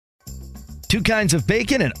Two kinds of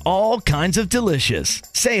bacon and all kinds of delicious.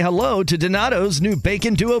 Say hello to Donato's new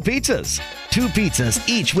Bacon Duo pizzas. Two pizzas,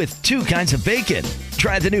 each with two kinds of bacon.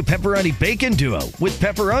 Try the new Pepperoni Bacon Duo with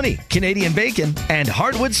pepperoni, Canadian bacon, and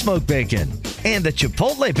hardwood smoked bacon. And the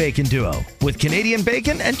Chipotle Bacon Duo with Canadian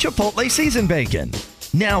bacon and Chipotle seasoned bacon.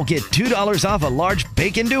 Now get $2 off a large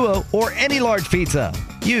Bacon Duo or any large pizza.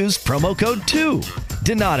 Use promo code 2.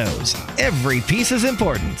 Donato's. Every piece is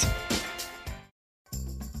important.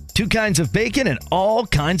 Two kinds of bacon and all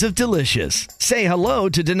kinds of delicious. Say hello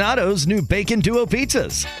to Donato's new Bacon Duo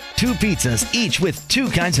pizzas. Two pizzas, each with two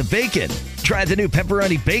kinds of bacon. Try the new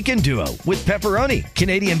Pepperoni Bacon Duo with pepperoni,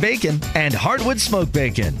 Canadian bacon, and hardwood smoked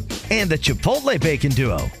bacon. And the Chipotle Bacon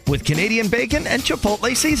Duo with Canadian bacon and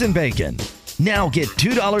Chipotle seasoned bacon. Now get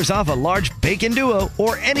 $2 off a large Bacon Duo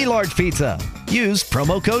or any large pizza. Use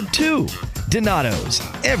promo code 2. Donato's.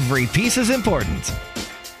 Every piece is important.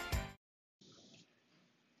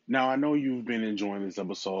 Now, I know you've been enjoying this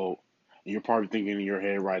episode, and you're probably thinking in your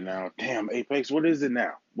head right now, damn, Apex, what is it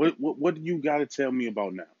now? What do you got to tell me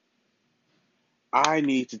about now? I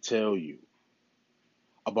need to tell you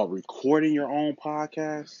about recording your own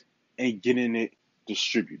podcast and getting it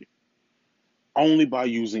distributed only by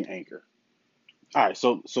using Anchor. All right,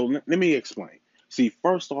 so let me explain. See,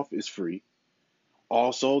 first off, it's free.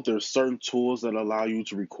 Also, there's certain tools that allow you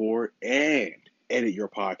to record and edit your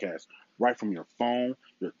podcast right from your phone,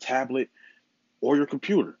 your tablet, or your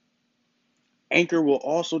computer. Anchor will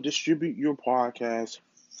also distribute your podcast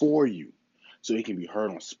for you, so it can be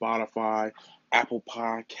heard on Spotify, Apple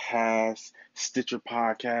Podcasts, Stitcher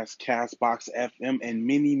Podcasts, Castbox FM, and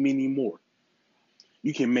many, many more.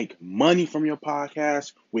 You can make money from your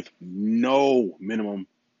podcast with no minimum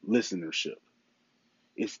listenership.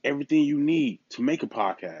 It's everything you need to make a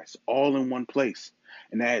podcast all in one place,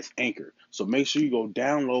 and that is Anchor. So make sure you go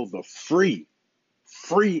download the free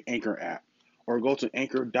Anchor app or go to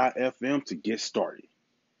anchor.fm to get started.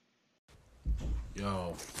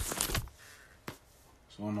 Yo,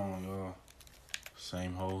 what's going on, y'all?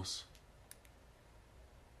 Same host,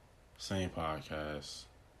 same podcast,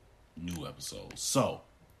 new episode. So,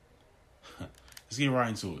 let's get right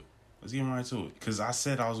into it. Because I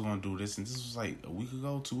said I was going to do this, and this was like a week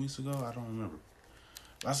ago, 2 weeks ago. I don't remember.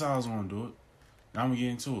 But I said I was going to do it. Now I'm going to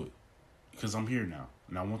get into it. Because I'm here now.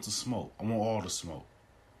 And I want the smoke. I want all the smoke.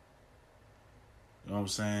 You know what I'm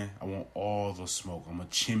saying? I want all the smoke. I'm a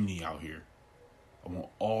chimney out here. I want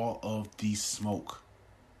all of the smoke.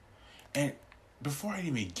 And before I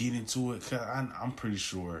even get into it, because I'm pretty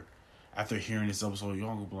sure after hearing this episode,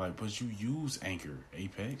 y'all going to be like, but you use Anchor,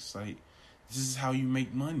 Apex. Like, this is how you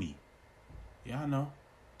make money. Yeah, I know.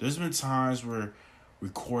 There's been times where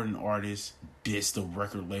recording artists diss the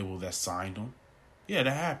record label that signed them. Yeah,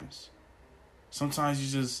 that happens.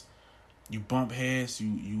 Sometimes you bump heads,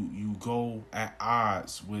 you go at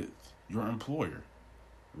odds with your employer,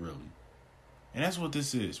 really. And that's what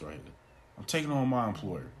this is right here. I'm taking on my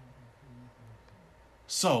employer.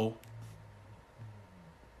 So,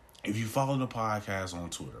 if you follow the podcast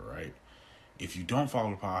on Twitter, right? If you don't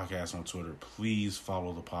follow the podcast on Twitter, please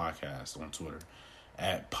follow the podcast on Twitter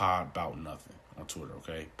at PodBoutNothing on Twitter,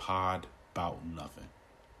 okay? PodBoutNothing.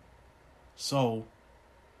 So,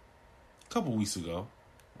 a couple weeks ago,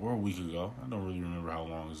 or a week ago, I don't really remember how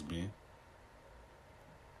long it's been,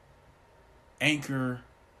 Anchor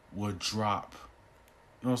would drop,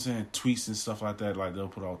 you know what I'm saying, tweets and stuff like that. Like, they'll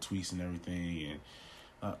put out tweets and everything, and,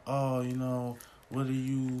 what are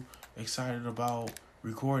you excited about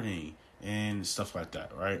recording? And stuff like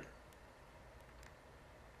that, right?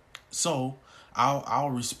 So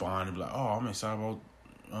I'll respond and be like, I'm excited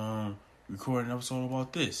about recording an episode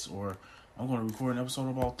about this, or I'm going to record an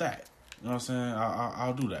episode about that. You know what I'm saying?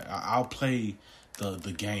 I'll do that. I'll play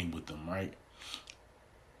the game with them, right?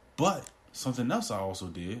 But something else I also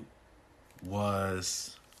did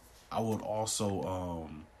was I would also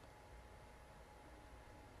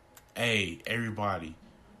hey, everybody,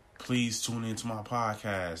 please tune into my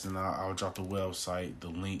podcast, and I'll drop the website, the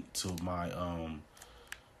link to my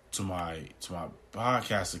to my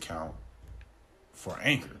podcast account for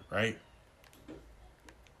Anchor, right?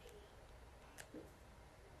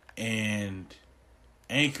 And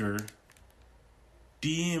Anchor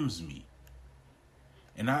DMs me,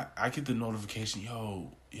 and I get the notification, yo,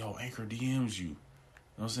 Anchor DMs you. You know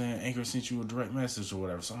what I'm saying? Anchor sent you a direct message or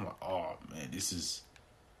whatever. So I'm like, oh man, this is.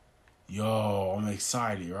 Yo, I'm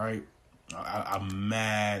excited, right? I'm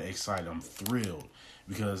mad excited. I'm thrilled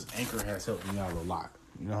because Anchor has helped me out a lot.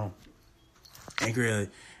 You know, Anchor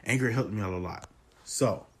helped me out a lot.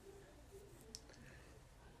 So,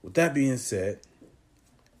 with that being said,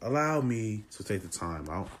 allow me to take the time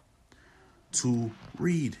out to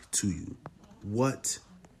read to you what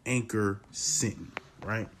Anchor sent me,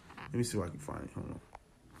 right? Let me see if I can find it. Hold on.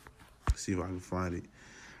 See if I can find it.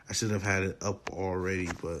 I should have had it up already,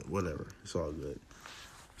 but whatever. It's all good.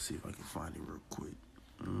 Let's see if I can find it real quick.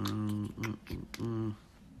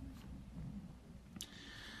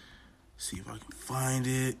 See if I can find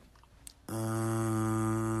it.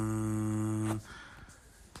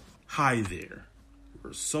 Hi there.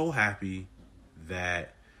 We're so happy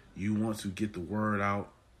that you want to get the word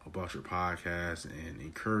out about your podcast and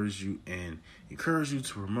encourage you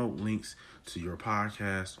to promote links to your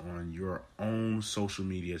podcast on your own social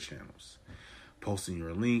media channels. Posting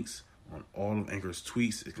your links on all of Anchor's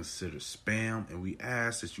tweets is considered spam, and we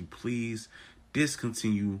ask that you please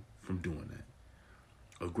discontinue from doing that.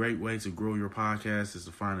 A great way to grow your podcast is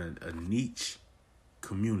to find a niche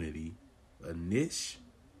community, a niche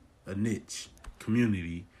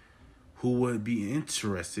community who would be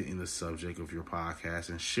interested in the subject of your podcast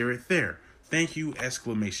and share it there. Thank you, ! They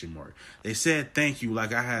said thank you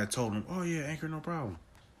like I had told them, oh yeah, Anchor, no problem.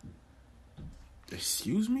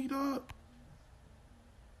 Excuse me, dog?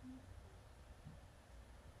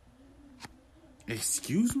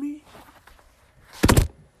 Excuse me?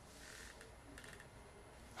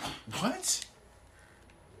 What?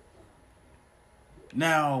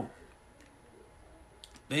 Now,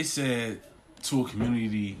 they said to a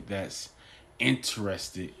community that's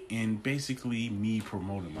interested in basically me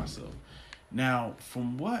promoting myself. Now,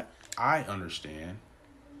 from what I understand,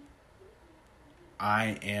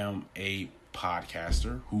 I am a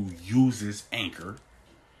podcaster who uses Anchor.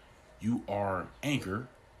 You are Anchor,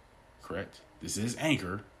 correct? This is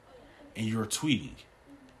Anchor, and you're tweeting.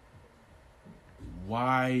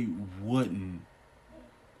 Why wouldn't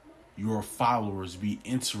your followers be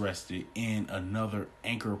interested in another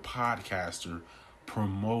Anchor podcaster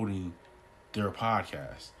promoting their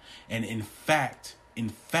podcast? And in fact,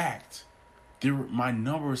 my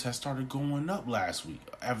numbers have started going up last week.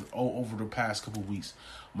 Over the past couple of weeks,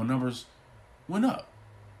 my numbers went up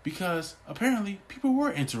because apparently people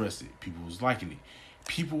were interested. People was liking it.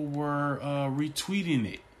 People were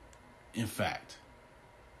retweeting it. In fact,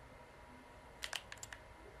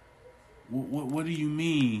 what do you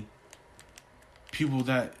mean? People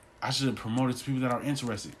that I should have promoted to people that are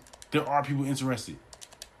interested. There are people interested.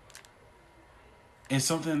 And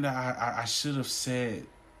something that I should have said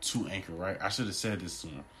to Anchor, right? I should have said this to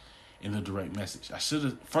him in the direct message.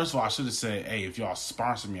 First of all, I should have said, hey, if y'all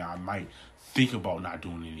sponsor me, I might think about not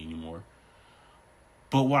doing it anymore.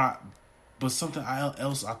 But something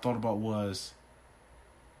else I thought about was,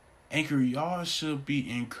 Anchor, y'all should be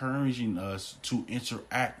encouraging us to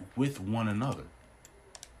interact with one another.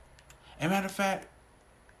 As a matter of fact,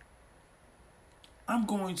 I'm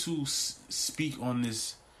going to speak on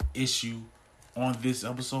this issue on this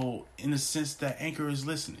episode in the sense that Anchor is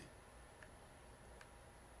listening.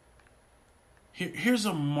 Here's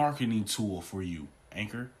a marketing tool for you,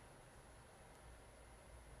 Anchor.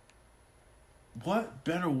 What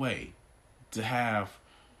better way to have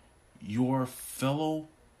your fellow,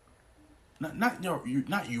 not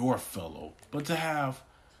your fellow, but to have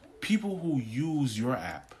people who use your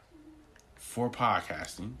app for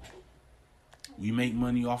podcasting. We make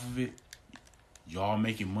money off of it. Y'all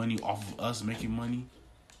making money off of us making money.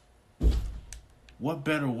 What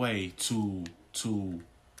better way to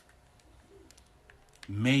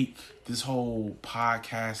make this whole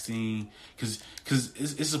podcasting, because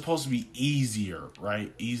it's supposed to be easier,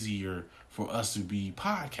 right? Easier for us to be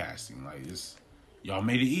podcasting. Like this, y'all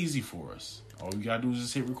made it easy for us. All we gotta do is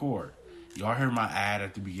just hit record. Y'all heard my ad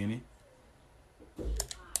at the beginning,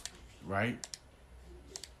 right?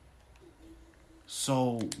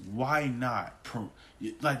 So why not?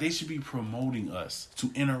 They should be promoting us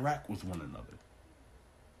to interact with one another.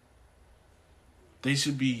 They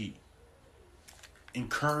should be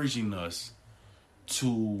encouraging us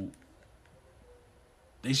to.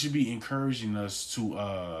 They should be encouraging us to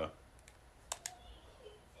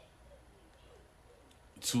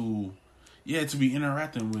be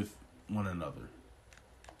interacting with one another.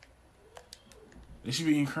 They should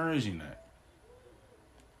be encouraging that.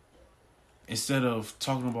 Instead of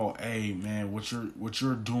talking about, hey man, what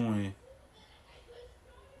you're doing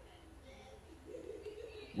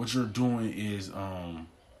is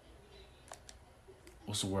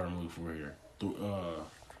what's the word I'm looking for here?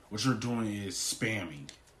 What you're doing is spamming.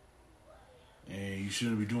 And you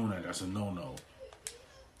shouldn't be doing that. That's a no-no.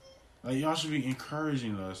 Like, y'all should be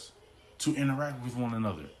encouraging us to interact with one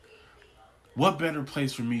another. What better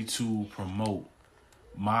place for me to promote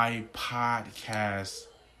my podcast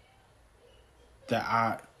that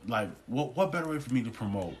I like? What better way for me to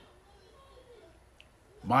promote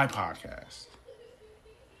my podcast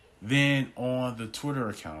than on the Twitter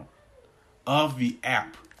account of the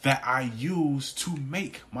app that I use to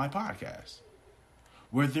make my podcast,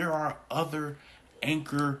 where there are other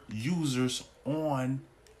Anchor users on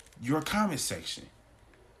your comment section.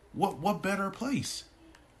 What better place?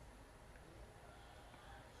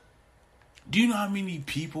 Do you know how many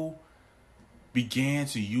people began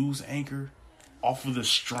to use Anchor off of the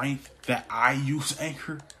strength that I use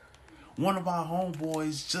Anchor? One of my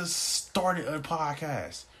homeboys just started a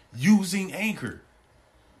podcast using Anchor.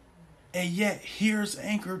 And yet, here's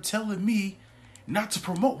Anchor telling me not to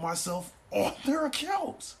promote myself on their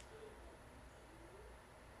accounts.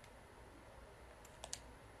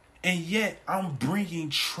 And yet, I'm bringing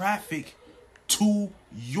traffic to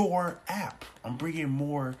your app. I'm bringing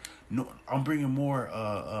more. What I'm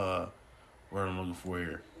looking for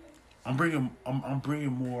here. I'm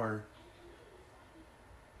bringing more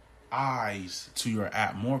eyes to your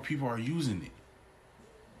app. More people are using it.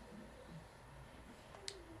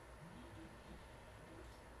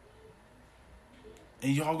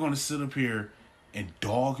 And y'all gonna sit up here and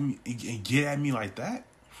dog me and get at me like that?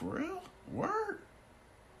 For real? Word?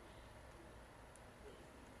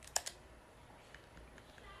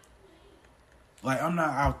 Like, I'm not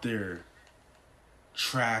out there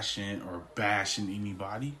trashing or bashing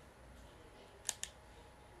anybody.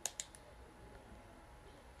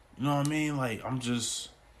 You know what I mean? Like, I'm just,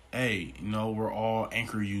 hey, we're all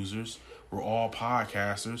Anchor users. We're all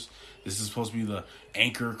podcasters. This is supposed to be the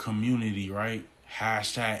Anchor community, right?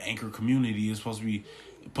 Hashtag Anchor community is supposed to be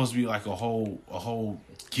like a whole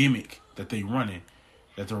gimmick that they're running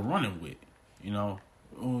with,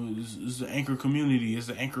 Oh, it's the Anchor community, it's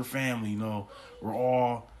the Anchor family, we're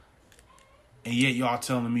all, and yet y'all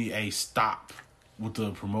telling me, hey, stop with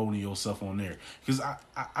the promoting yourself on there. Because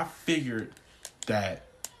I figured that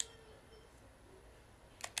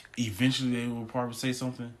eventually they will probably say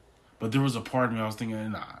something, but there was a part of me I was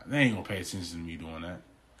thinking, nah, they ain't gonna pay attention to me doing that.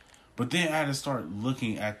 But then I had to start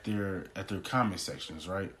looking at their comment sections,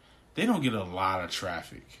 right? They don't get a lot of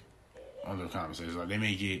traffic on their comment sections. Like, they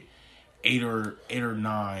may get 8 or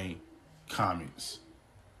 9 comments,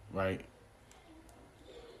 right?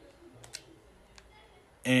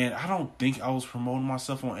 And I don't think I was promoting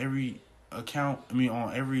myself on every account.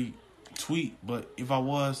 On every tweet. But if I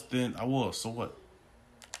was, then I was. So what?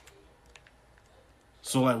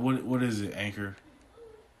 So, like, what is it, Anchor?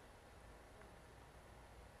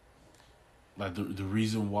 Like, the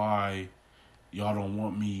reason why y'all don't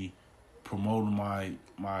want me promoting my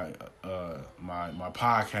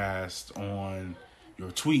podcast on your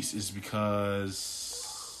tweets is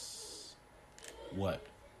because what?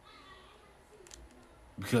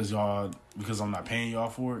 Because I'm not paying y'all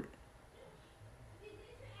for it?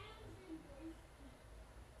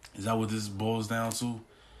 Is that what this boils down to?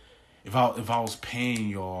 If I was paying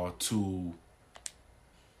y'all to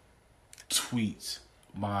tweet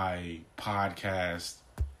my podcast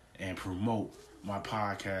and promote my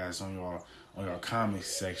podcast on your comment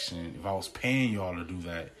section, if I was paying y'all to do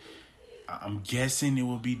that, I'm guessing it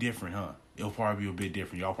would be different, huh? It'll probably be a bit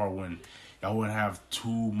different. Y'all wouldn't have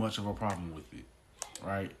too much of a problem with it,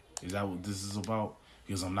 right? Is that what this is about?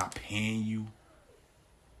 Because I'm not paying you?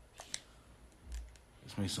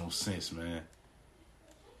 This makes no sense, man.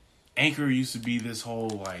 Anchor used to be this whole,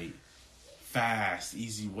 like, fast,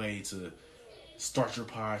 easy way to start your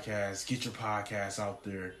podcast, get your podcast out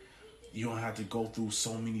there. You don't have to go through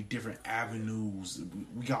so many different avenues.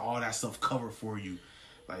 We got all that stuff covered for you.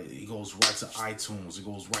 Like, it goes right to iTunes. It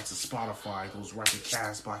goes right to Spotify. It goes right to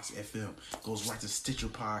Castbox FM. It goes right to Stitcher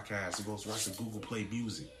Podcast. It goes right to Google Play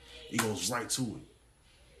Music. It goes right to it.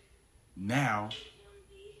 Now,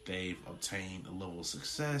 they've obtained a level of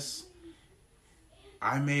success.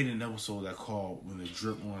 I made an episode that called When the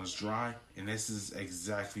Drip Runs Dry, and this is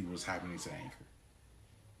exactly what's happening to Anchor.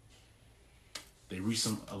 They reached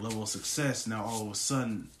a level of success. Now all of a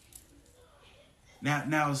sudden,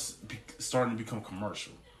 now it's starting to become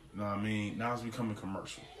commercial. You know what I mean? Now it's becoming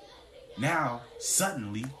commercial. Now,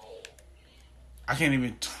 suddenly, I can't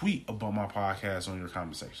even tweet about my podcast on your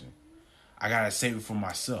comment section. I gotta save it for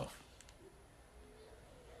myself.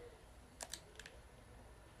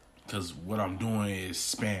 Because what I'm doing is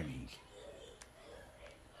spamming.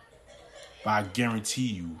 But I guarantee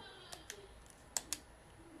you,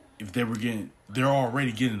 if they're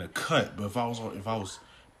already getting a cut. But if I was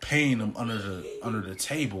paying them under the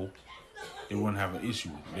table, they wouldn't have an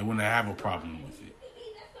issue. They wouldn't have a problem with it.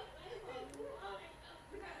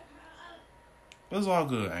 But it's all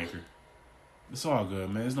good, Anchor. It's all good,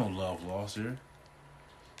 man. There's no love lost here.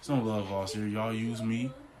 There's no love lost here. Y'all use me,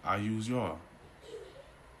 I use y'all.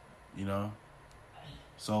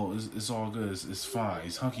 So it's all good. It's fine.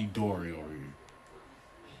 It's hunky dory over here.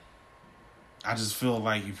 I just feel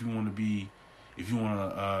like if you want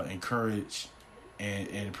to encourage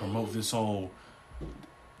and promote this whole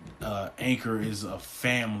Anchor is a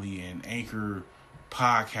family and Anchor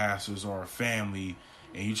podcasters are a family,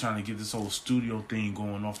 and you're trying to get this whole studio thing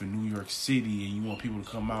going off in New York City, and you want people to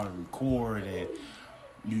come out and record, and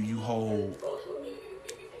you hold,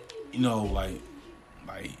 like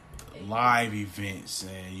live events,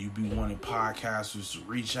 and you be wanting podcasters to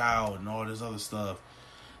reach out and all this other stuff,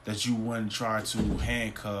 that you wouldn't try to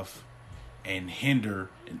handcuff and hinder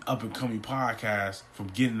an up and coming podcast from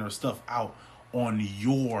getting their stuff out on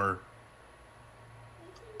your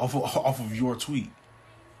off of your tweet.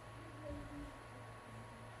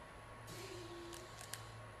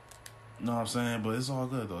 You know what I'm saying? But it's all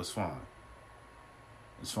good though. It's fine.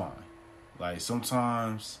 It's fine. Like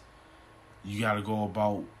sometimes you gotta go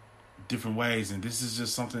about different ways, and this is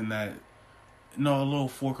just something that, a little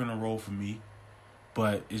fork in the road for me,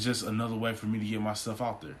 but it's just another way for me to get my stuff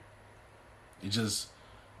out there. It just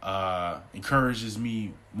encourages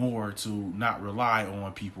me more to not rely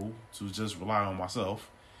on people, to just rely on myself,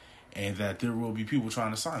 and that there will be people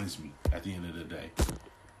trying to silence me at the end of the day.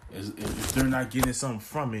 If they're not getting something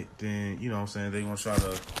from it, then, they're going to try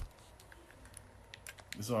to...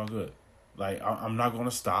 It's all good. Like, I'm not going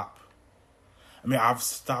to stop. I mean, I've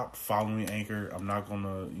stopped following Anchor. I'm not going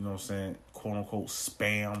to, quote-unquote,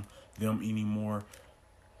 spam them anymore.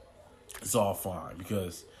 It's all fine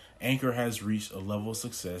because Anchor has reached a level of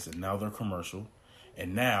success, and now they're commercial,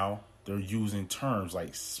 and now they're using terms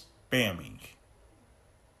like spamming.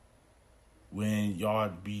 When y'all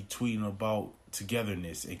be tweeting about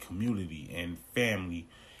togetherness and community and family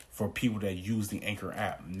for people that use the Anchor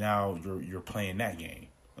app, now you're playing that game.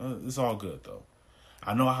 It's all good though.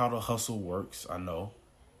 I know how the hustle works. I know.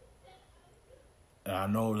 And I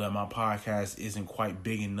know that my podcast isn't quite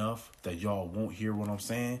big enough that y'all won't hear what I'm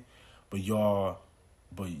saying, but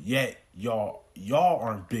yet y'all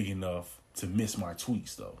aren't big enough to miss my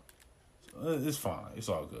tweets though. So it's fine. It's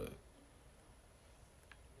all good.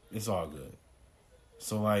 It's all good.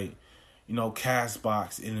 So like,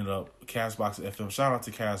 Castbox FM. Shout out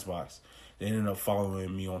to Castbox. They ended up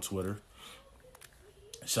following me on Twitter.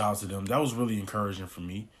 Shout out to them. That was really encouraging for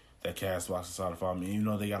me that Castbox decided to follow me.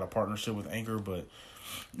 They got a partnership with Anchor, but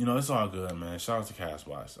it's all good, man. Shout out to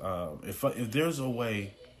Castbox. If there's a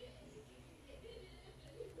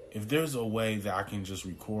way that I can just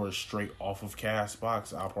record straight off of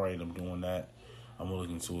Castbox, I'll probably end up doing that. I'm gonna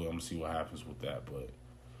look into it. I'm gonna see what happens with that. But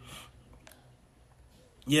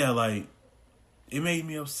yeah, like, it made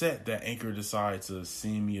me upset that Anchor decided to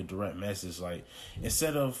send me a direct message. Like,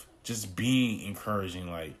 instead of just being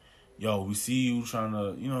encouraging, like, yo, we see you trying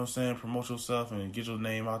to, promote yourself and get your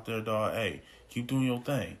name out there, dog. Hey, keep doing your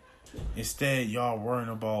thing. Instead, y'all worrying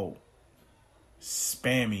about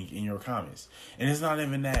spamming in your comments. And it's not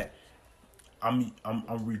even that. I'm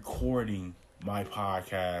recording my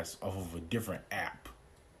podcast off of a different app.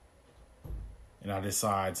 And I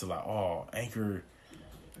decide to Anchor,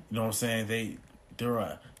 they're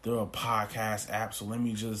a podcast app, so let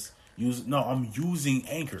me just I'm using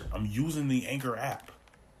Anchor. I'm using the Anchor app.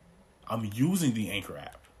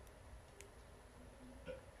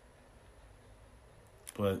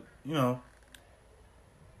 But,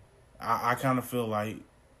 I kind of feel like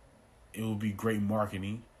it would be great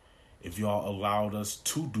marketing if y'all allowed us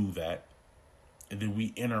to do that, and then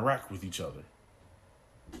we interact with each other.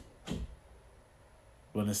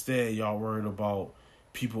 But instead, y'all worried about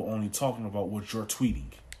people only talking about what you're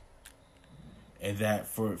tweeting. And that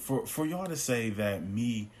for y'all to say that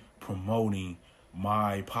me promoting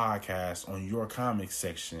my podcast on your comic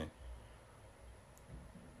section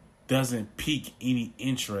doesn't pique any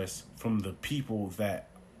interest from the people that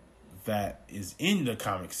is in the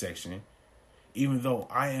comic section, even though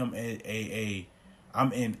I am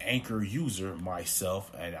I'm an Anchor user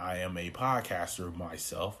myself, and I am a podcaster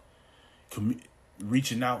myself,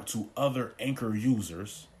 reaching out to other Anchor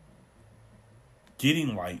users,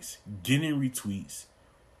 getting likes, getting retweets,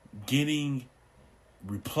 getting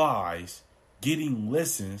replies, getting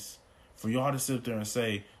listens, for y'all to sit there and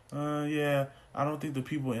say, yeah, I don't think the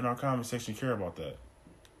people in our comment section care about that.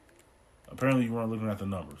 Apparently you weren't looking at the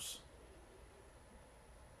numbers.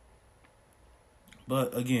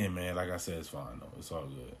 But again, man, like I said, it's fine though. It's all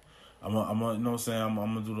good. I'm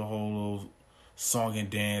gonna do the whole little song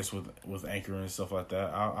and dance with Anchor and stuff like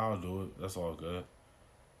that. I'll do it. That's all good. You know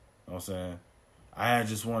what I'm saying? I had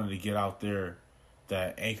just wanted to get out there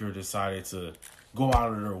that Anchor decided to go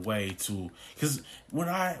out of their way to, because when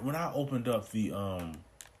I opened up the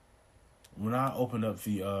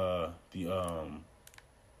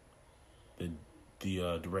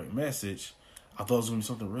the direct message, I thought it was going to be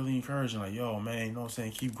something really encouraging. Like, yo, man, you know what I'm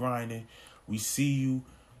saying? Keep grinding. We see you. You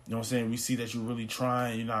know what I'm saying? We see that you're really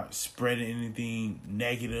trying. You're not spreading anything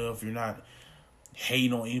negative. You're not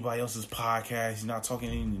hating on anybody else's podcast. You're not talking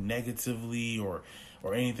anything negatively or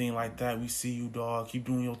anything like that. We see you, dog. Keep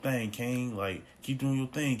doing your thing, King. Like, keep doing your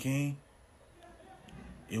thing, King.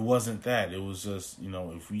 It wasn't that. It was just, you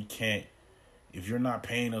know, if you're not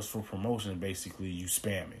paying us for promotion, basically, you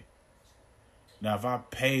spam it. Now, if I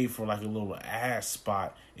paid for like a little ad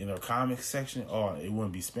spot in their comics section, it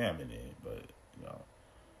wouldn't be spamming it. But, you know,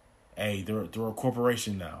 hey, they're a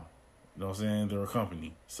corporation now. You know what I'm saying? They're a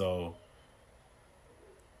company. So,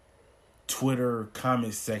 Twitter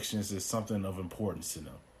comment sections is something of importance to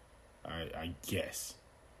them. I guess.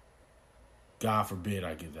 God forbid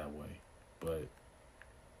I get that way. But,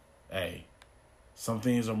 hey, some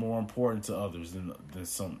things are more important to others than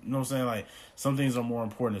some. You know what I'm saying? Like, some things are more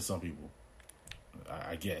important to some people.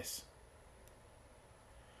 I guess.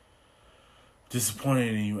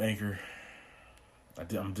 Disappointed in you, Anchor.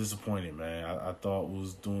 I'm disappointed, man. I thought we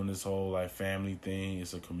was doing this whole like family thing.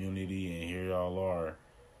 It's a community, and here y'all are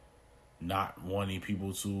not wanting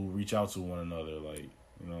people to reach out to one another. Like,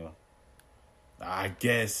 you know, I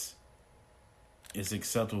guess it's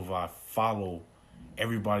acceptable if I follow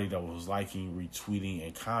everybody that was liking, retweeting,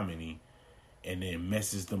 and commenting, and then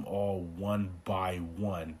message them all one by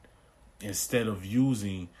one, instead of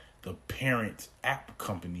using the parent app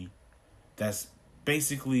company that's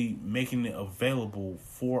basically making it available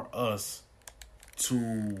for us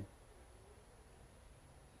to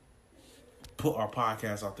put our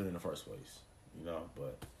podcast out there in the first place, you know.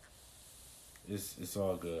 But it's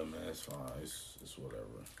all good, man. It's fine. It's whatever,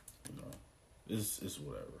 you know. It's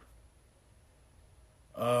whatever.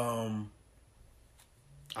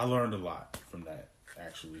 I learned a lot from that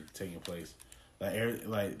actually taking place.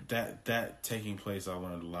 Like that taking place, I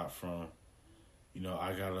learned a lot from. You know,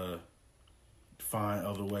 I gotta find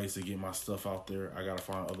other ways to get my stuff out there. I gotta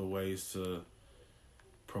find other ways to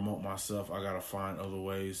promote myself. I gotta find other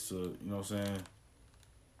ways to, you know what I'm saying?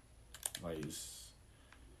 Like,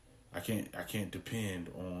 I can't even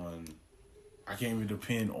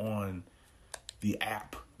depend on the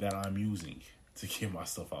app that I'm using to get my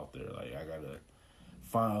stuff out there. Like, I gotta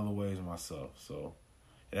find other ways myself. So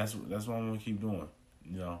that's what I'm gonna keep doing.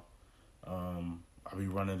 You know, I'll be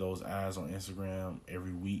running those ads on Instagram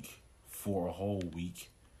every week for a whole week.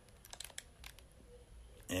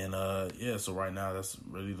 And yeah, so right now that's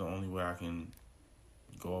really the only way I can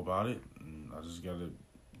go about it. And I just gotta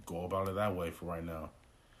go about it that way for right now.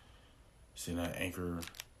 Seeing that Anchor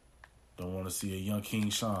don't want to see a young king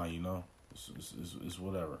shine, you know. It's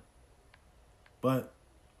whatever. But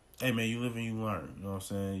hey, man, you live and you learn. You know what I'm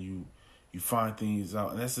saying? You find things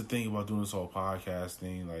out, and that's the thing about doing this whole podcast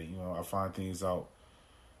thing. Like, you know, I find things out.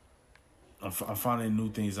 I'm finding new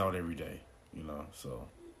things out every day. You know, so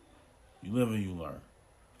you live and you learn.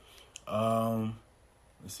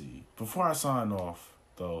 Let's see. Before I sign off,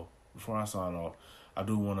 I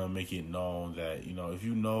do want to make it known that, you know, if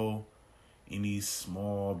you know any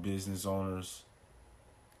small business owners,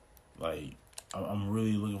 like, I'm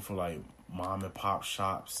really looking for like mom and pop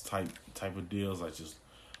shops type of deals, like just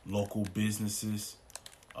local businesses.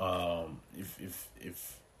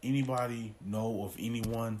 If anybody know of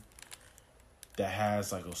anyone that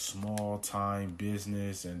has like a small time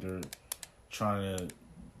business and they're trying to,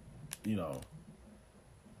 you know,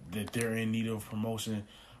 that they're in need of promotion,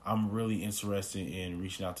 I'm really interested in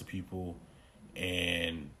reaching out to people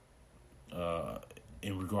and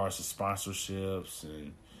in regards to sponsorships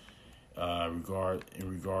and in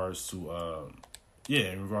regards to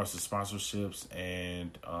sponsorships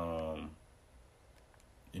and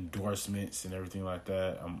endorsements and everything like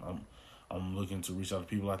that. I'm looking to reach out to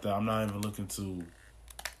people like that. I'm not even looking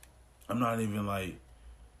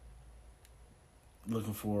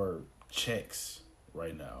for checks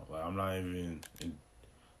right now. Like, I'm not even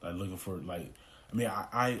looking for, like, I mean,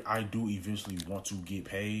 I do eventually want to get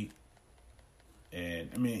paid. And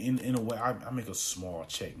I mean, in a way, I make a small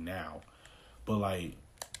check now, but like,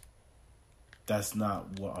 that's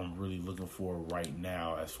not what I'm really looking for right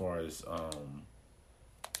now. As far as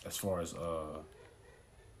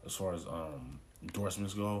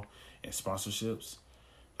endorsements go and sponsorships,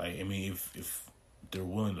 like, I mean, if they're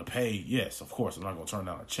willing to pay, yes, of course, I'm not gonna turn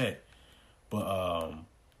down a check. But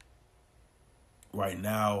right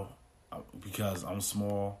now, because I'm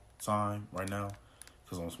small time right now.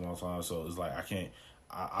 So it's like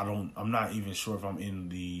I'm not even sure if I'm in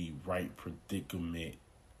the right predicament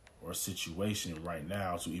or situation right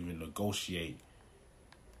now to even negotiate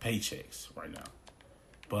paychecks right now.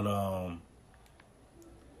 But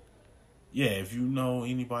yeah, if you know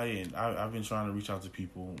anybody, and I've been trying to reach out to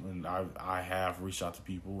people, and I have reached out to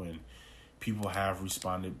people, and people have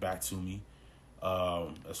responded back to me.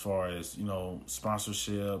 As far as,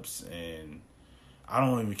 sponsorships, and I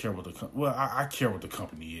don't even care what I care what the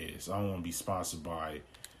company is. I don't want to be sponsored by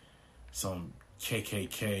some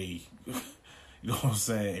KKK, you know what I'm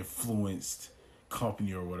saying, influenced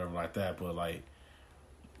company or whatever like that. But like,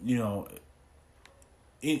 if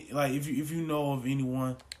you know of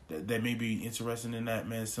anyone that may be interested in that,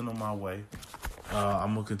 man, send them my way.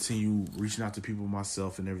 I'm gonna continue reaching out to people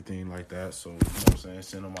myself and everything like that. So, you know what I'm saying,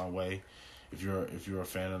 send them my way. If you're a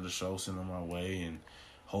fan of the show, send them my way, and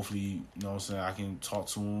hopefully, you know what I'm saying, I can talk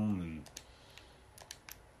to them, and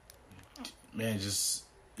man, just,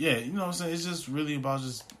 yeah, you know what I'm saying, it's just really about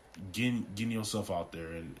just getting yourself out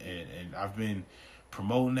there, and I've been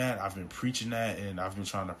promoting that, I've been preaching that, and I've been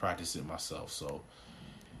trying to practice it myself. So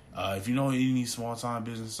if you know any small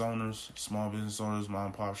business owners, mom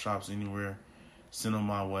and pop shops anywhere, send them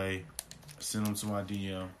my way. Send them to my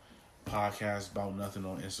DM. Podcast About Nothing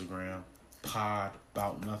on Instagram. Pod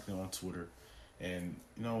About Nothing on Twitter. And,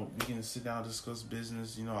 we can sit down and discuss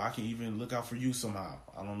business. I can even look out for you somehow.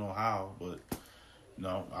 I don't know how, but,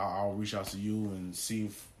 I'll reach out to you and see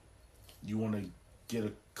if you want to get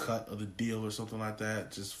a cut of the deal or something like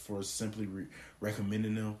that, just for simply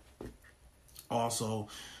recommending them. Also,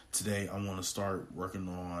 today I want to start working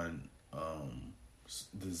on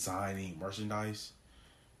designing merchandise.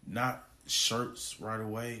 Not shirts right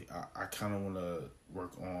away. I kind of want to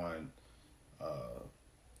work on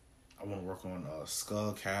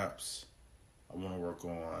skull caps. I want to work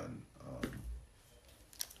on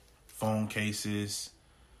phone cases,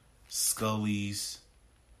 scullies,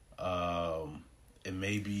 and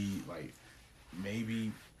maybe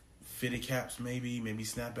fitted caps, maybe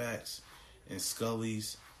snapbacks and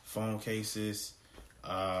scullies, phone cases,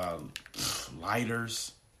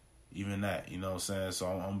 lighters, even that, you know what I'm saying? So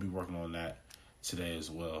I'm going to be working on that today as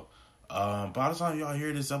well. By the time y'all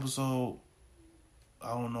hear this episode,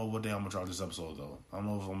 I don't know what day I'm going to drop this episode, though. I don't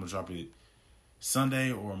know if I'm going to drop it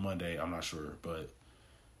Sunday or Monday. I'm not sure, but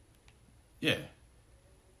yeah.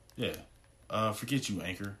 Forget you,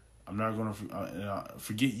 Anchor. I'm not going to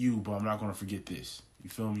forget you, but I'm not going to forget this. You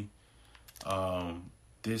feel me?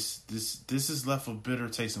 This has left a bitter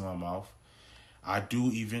taste in my mouth. I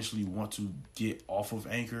do eventually want to get off of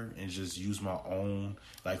Anchor and just use my own,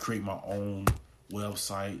 create my own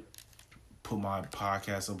website, put my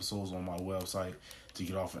podcast episodes on my website to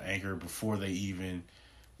get off of Anchor before they even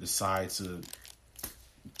decide to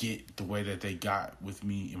get the way that they got with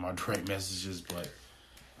me in my direct messages. But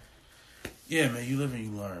yeah, man, you live and you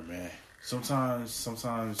learn, man.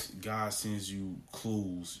 Sometimes God sends you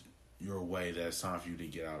clues your way that it's time for you to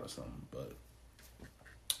get out of something. But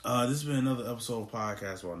this has been another episode of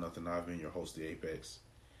Podcast About Nothing. I've been your host, The Apex.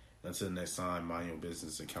 Until next time, mind your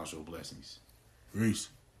business and count your blessings. Peace.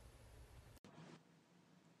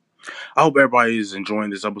 I hope everybody is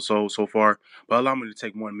enjoying this episode so far, but allow me to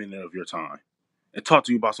take 1 minute of your time and talk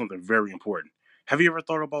to you about something very important. Have you ever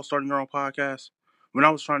thought about starting your own podcast? When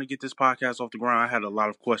I was trying to get this podcast off the ground, I had a lot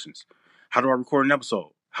of questions. How do I record an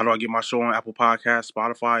episode? How do I get my show on Apple Podcasts,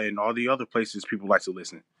 Spotify, and all the other places people like to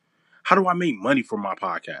listen? How do I make money from my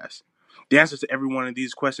podcast? The answer to every one of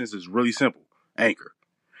these questions is really simple. Anchor.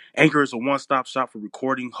 Anchor is a one-stop shop for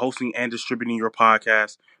recording, hosting, and distributing your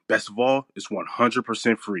podcast. Best of all, it's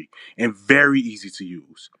 100% free and very easy to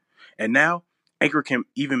use. And now, Anchor can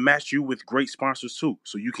even match you with great sponsors too,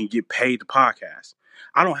 so you can get paid to podcast.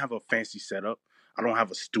 I don't have a fancy setup. I don't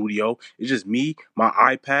have a studio. It's just me, my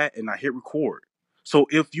iPad, and I hit record. So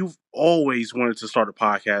if you've always wanted to start a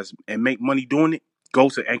podcast and make money doing it, go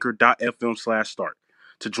to anchor.fm/start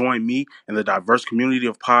to join me and the diverse community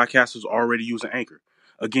of podcasters already using Anchor.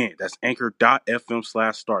 Again, that's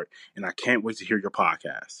anchor.fm/start, and I can't wait to hear your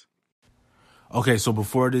podcast. Okay, so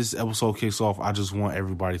before this episode kicks off, I just want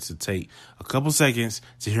everybody to take a couple seconds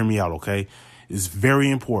to hear me out, okay? It's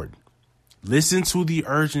very important. Listen to the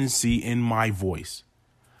urgency in my voice.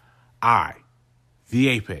 I, the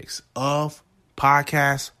Apex of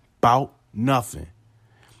Podcast About Nothing,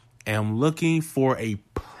 am looking for a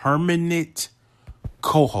permanent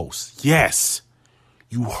co-host. Yes,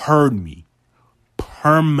 you heard me.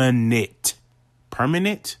 Permanent.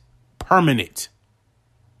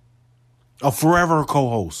 A forever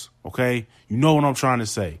co-host, okay? You know what I'm trying to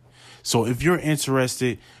say. So if you're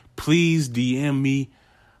interested, please DM me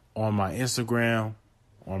on my Instagram,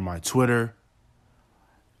 on my Twitter.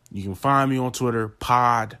 You can find me on Twitter,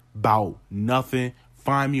 Pod About Nothing.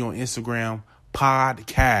 Find me on Instagram,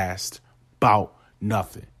 Podcast About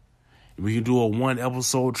Nothing. We can do a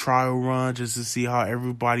 1-episode trial run just to see how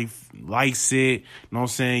everybody likes it. You know what I'm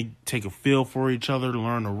saying? Take a feel for each other,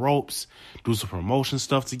 learn the ropes, do some promotion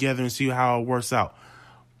stuff together and see how it works out.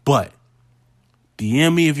 But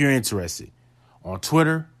DM me if you're interested. On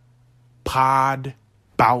Twitter, Pod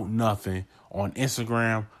Bout Nothing. On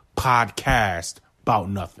Instagram, Podcast Bout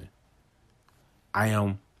Nothing. I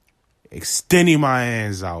am extending my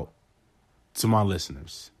hands out to my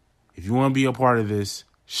listeners. If you want to be a part of this,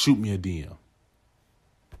 shoot me a DM.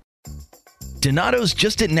 Donato's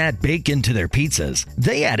just didn't add bacon to their pizzas.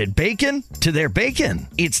 They added bacon to their bacon.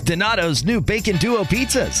 It's Donato's new Bacon Duo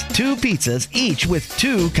pizzas. 2 pizzas, each with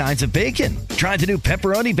 2 kinds of bacon. Try the new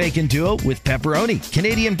Pepperoni Bacon Duo with pepperoni,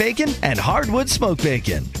 Canadian bacon, and hardwood smoked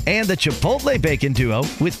bacon. And the Chipotle Bacon Duo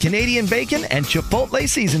with Canadian bacon and Chipotle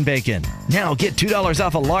seasoned bacon. Now get $2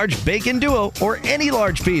 off a large Bacon Duo or any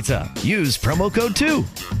large pizza. Use promo code 2.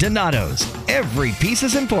 Donato's. Every piece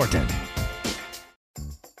is important.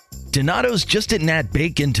 Donato's just didn't add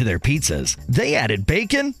bacon to their pizzas. They added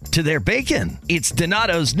bacon to their bacon. It's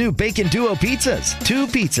Donato's new Bacon Duo pizzas. 2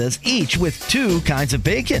 pizzas, each with 2 kinds of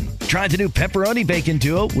bacon. Try the new Pepperoni Bacon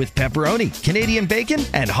Duo with pepperoni, Canadian bacon,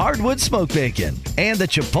 and hardwood smoked bacon. And the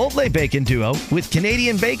Chipotle Bacon Duo with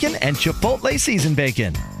Canadian bacon and Chipotle seasoned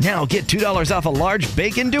bacon. Now get $2 off a large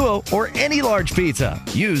Bacon Duo or any large pizza.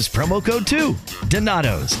 Use promo code 2.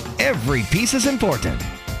 Donato's. Every piece is important.